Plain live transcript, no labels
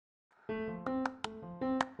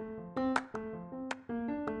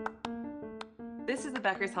This is the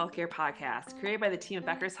Becker's Healthcare Podcast, created by the team at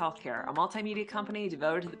Becker's Healthcare, a multimedia company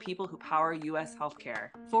devoted to the people who power U.S. healthcare.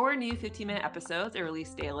 4 new 15-minute episodes are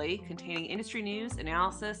released daily, containing industry news,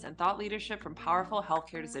 analysis, and thought leadership from powerful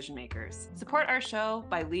healthcare decision makers. Support our show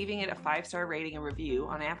by leaving it a 5-star rating and review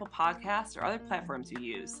on Apple Podcasts or other platforms you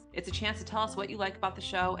use. It's a chance to tell us what you like about the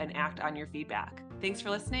show and act on your feedback. Thanks for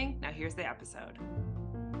listening. Now here's the episode.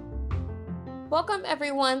 Welcome,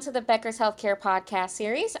 everyone, to the Becker's Healthcare podcast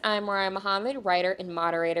series. I'm Mariah Muhammad, writer and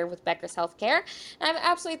moderator with Becker's Healthcare. And I'm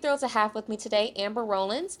absolutely thrilled to have with me today Amber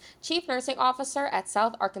Rollins, Chief Nursing Officer at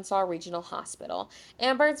South Arkansas Regional Hospital.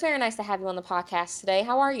 Amber, it's very nice to have you on the podcast today.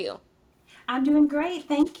 How are you? I'm doing great,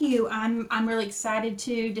 thank you. I'm really excited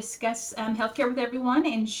to discuss healthcare with everyone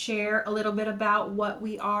and share a little bit about what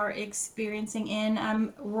we are experiencing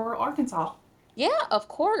in rural Arkansas. Yeah, of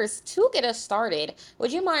course. To get us started,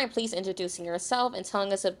 would you mind please introducing yourself and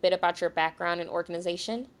telling us a bit about your background and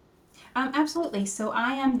organization? Absolutely. So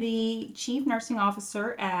I am the Chief Nursing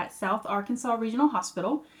Officer at South Arkansas Regional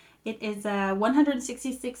Hospital. It is a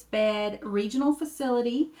 166-bed regional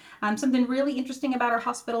facility. Something really interesting about our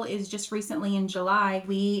hospital is just recently in July,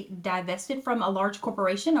 we divested from a large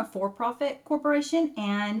corporation, a for-profit corporation,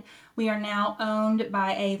 and we are now owned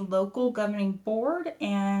by a local governing board.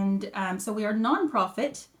 And so we are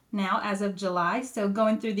nonprofit now as of July. So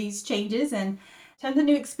going through these changes and tons of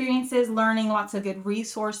new experiences, learning lots of good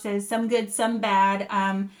resources, some good, some bad,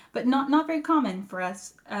 but not very common for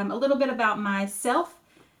us. A little bit about myself.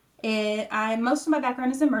 Most of my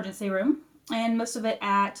background is emergency room, and most of it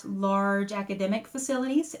at large academic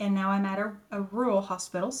facilities, and now I'm at a rural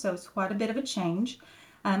hospital, so it's quite a bit of a change.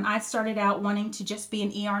 I started out wanting to just be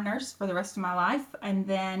an ER nurse for the rest of my life, and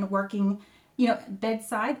then working,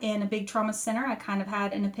 bedside in a big trauma center. I kind of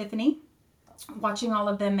had an epiphany watching all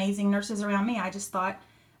of the amazing nurses around me. I just thought,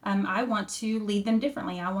 I want to lead them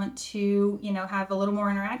differently. I want to, have a little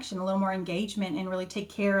more interaction, a little more engagement, and really take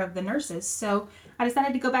care of the nurses. So I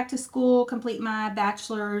decided to go back to school, complete my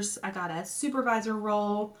bachelor's. I got a supervisor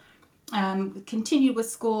role, continued with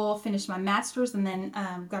school, finished my master's, and then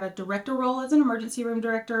got a director role as an emergency room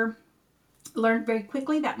director. Learned very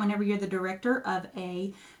quickly that whenever you're the director of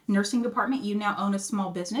a nursing department, you now own a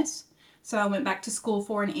small business. So I went back to school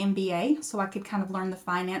for an MBA so I could kind of learn the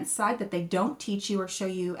finance side that they don't teach you or show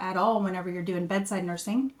you at all whenever you're doing bedside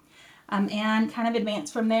nursing. And kind of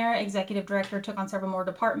advanced from there. Executive director, took on several more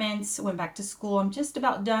departments, went back to school. I'm just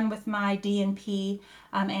about done with my DNP,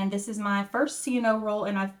 and this is my first CNO role,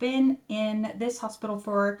 and I've been in this hospital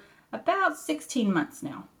for about 16 months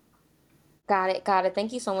now. Got it.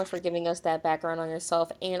 Thank you so much for giving us that background on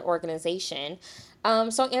yourself and organization.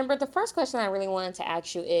 So Amber, the first question I really wanted to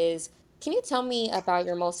ask you is, can you tell me about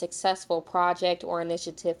your most successful project or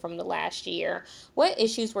initiative from the last year? What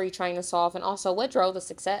issues were you trying to solve, and also what drove the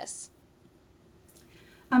success?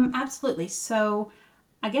 Absolutely. So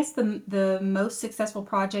I guess the most successful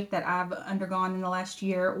project that I've undergone in the last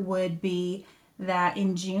year would be that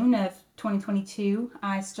in June of 2022,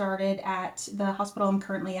 I started at the hospital I'm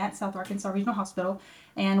currently at, South Arkansas Regional Hospital,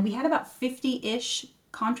 and we had about 50-ish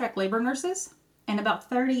contract labor nurses and about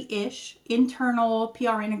 30-ish internal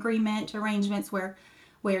PRN agreement arrangements where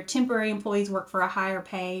temporary employees work for a higher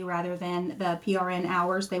pay rather than the PRN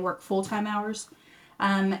hours. They work full-time hours.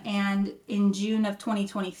 And in June of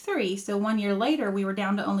 2023, so 1 year later, we were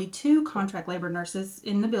down to only 2 contract labor nurses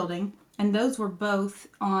in the building, and those were both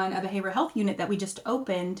on a behavioral health unit that we just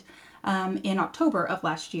opened in October of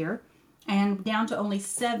last year, and down to only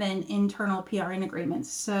 7 internal PRN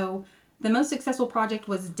agreements. So the most successful project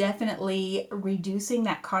was definitely reducing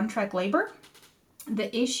that contract labor.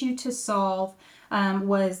 The issue to solve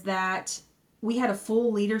was that we had a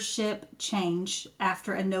full leadership change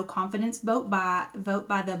after a no confidence vote by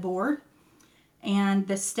the board, and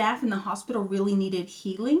the staff in the hospital really needed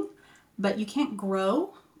healing, but you can't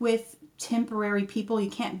grow with temporary people.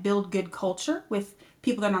 You can't build good culture with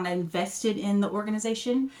people that are not invested in the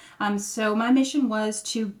organization. So my mission was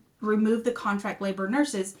to remove the contract labor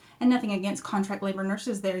nurses, and nothing against contract labor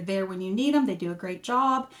nurses. They're there when you need them. They do a great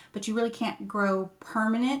job, but you really can't grow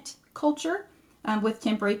permanent culture with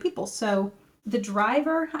temporary people. So the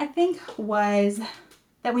driver, I think, was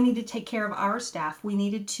that we needed to take care of our staff. We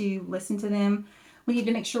needed to listen to them. We needed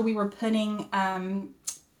to make sure we were putting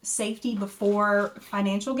safety before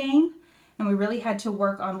financial gain. And we really had to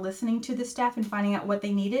work on listening to the staff and finding out what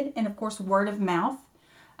they needed. And of course, word of mouth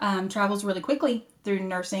travels really quickly through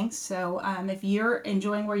nursing. So if you're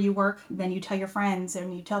enjoying where you work, then you tell your friends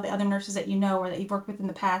and you tell the other nurses that you know or that you've worked with in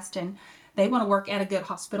the past, and they want to work at a good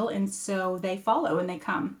hospital, and so they follow and they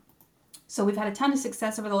come. So we've had a ton of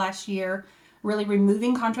success over the last year, really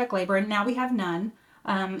removing contract labor, and now we have none,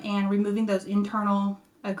 and removing those internal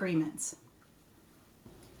agreements.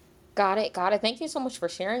 Got it. Got it. Thank you so much for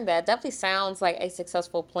sharing that. Definitely sounds like a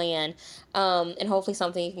successful plan, and hopefully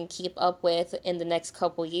something you can keep up with in the next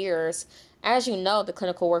couple years. As you know, the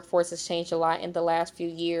clinical workforce has changed a lot in the last few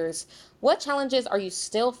years. What challenges are you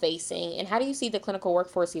still facing, and how do you see the clinical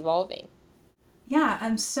workforce evolving?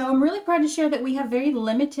 Yeah, so I'm really proud to share that we have very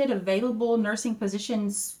limited available nursing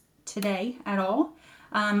positions today at all.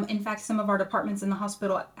 In fact, some of our departments in the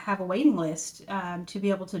hospital have a waiting list to be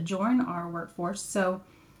able to join our workforce. So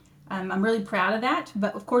I'm really proud of that.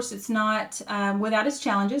 But of course, it's not without its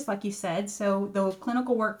challenges, like you said. So the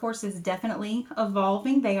clinical workforce is definitely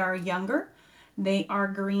evolving. They are younger, they are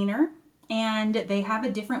greener, and they have a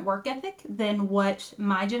different work ethic than what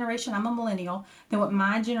my generation, I'm a millennial, than what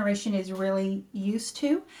my generation is really used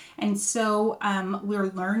to. And so we're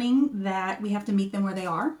learning that we have to meet them where they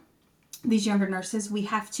are. These younger nurses, we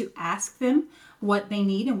have to ask them what they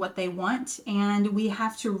need and what they want. And we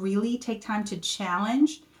have to really take time to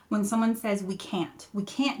challenge when someone says, we can't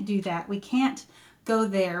do that, we can't go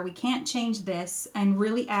there, we can't change this, and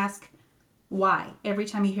really ask why every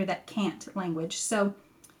time you hear that can't language. So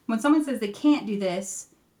when someone says they can't do this,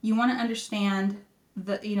 you want to understand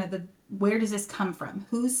the where does this come from?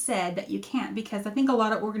 Who said that you can't? Because I think a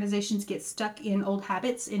lot of organizations get stuck in old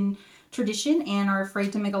habits, in tradition, and are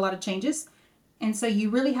afraid to make a lot of changes. And so you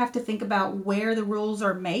really have to think about where the rules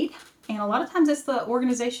are made. And a lot of times it's the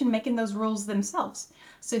organization making those rules themselves.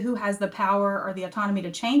 So who has the power or the autonomy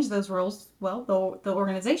to change those rules? Well, the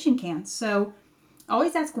organization can. So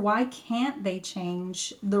always ask, why can't they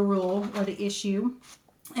change the rule or the issue?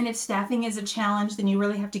 And if staffing is a challenge, then you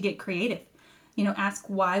really have to get creative. Ask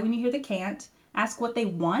why when you hear they can't. Ask what they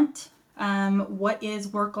want. What is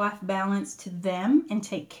work-life balance to them, and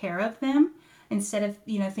take care of them instead of,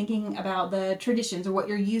 thinking about the traditions or what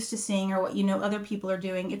you're used to seeing or what other people are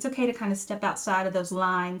doing. It's okay to kind of step outside of those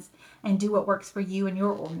lines and do what works for you and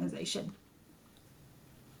your organization.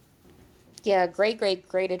 Yeah, great, great,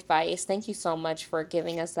 great advice. Thank you so much for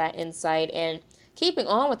giving us that insight. And keeping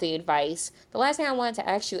on with the advice, the last thing I wanted to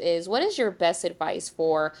ask you is what is your best advice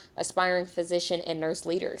for aspiring physician and nurse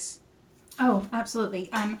leaders? Oh, absolutely.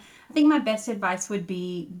 I think my best advice would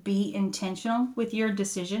be intentional with your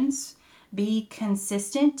decisions, be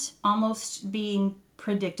consistent, almost being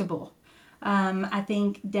predictable. I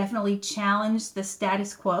think definitely challenge the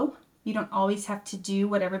status quo. You don't always have to do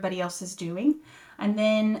what everybody else is doing. And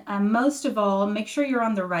then most of all, make sure you're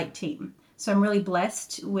on the right team. So I'm really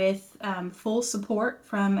blessed with full support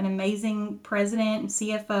from an amazing president and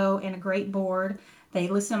CFO and a great board. They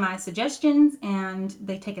listen to my suggestions and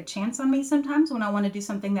they take a chance on me sometimes when I want to do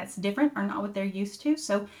something that's different or not what they're used to.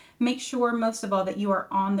 So make sure most of all that you are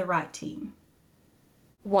on the right team.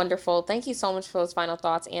 Wonderful. Thank you so much for those final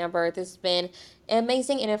thoughts, Amber. This has been an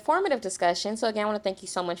amazing and informative discussion. So, again, I want to thank you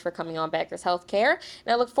so much for coming on Becker's Healthcare.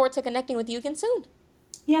 And I look forward to connecting with you again soon.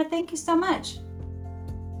 Yeah, thank you so much.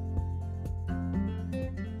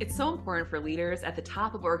 It's so important for leaders at the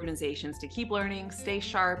top of organizations to keep learning, stay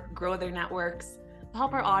sharp, grow their networks. To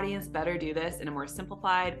help our audience better do this in a more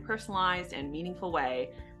simplified, personalized, and meaningful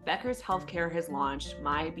way, Becker's Healthcare has launched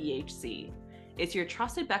My BHC. It's your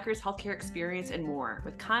trusted Becker's Healthcare experience and more,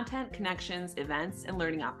 with content, connections, events, and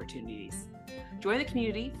learning opportunities. Join the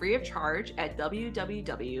community free of charge at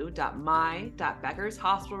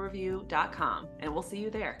www.my.beckershospitalreview.com, and we'll see you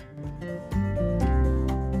there.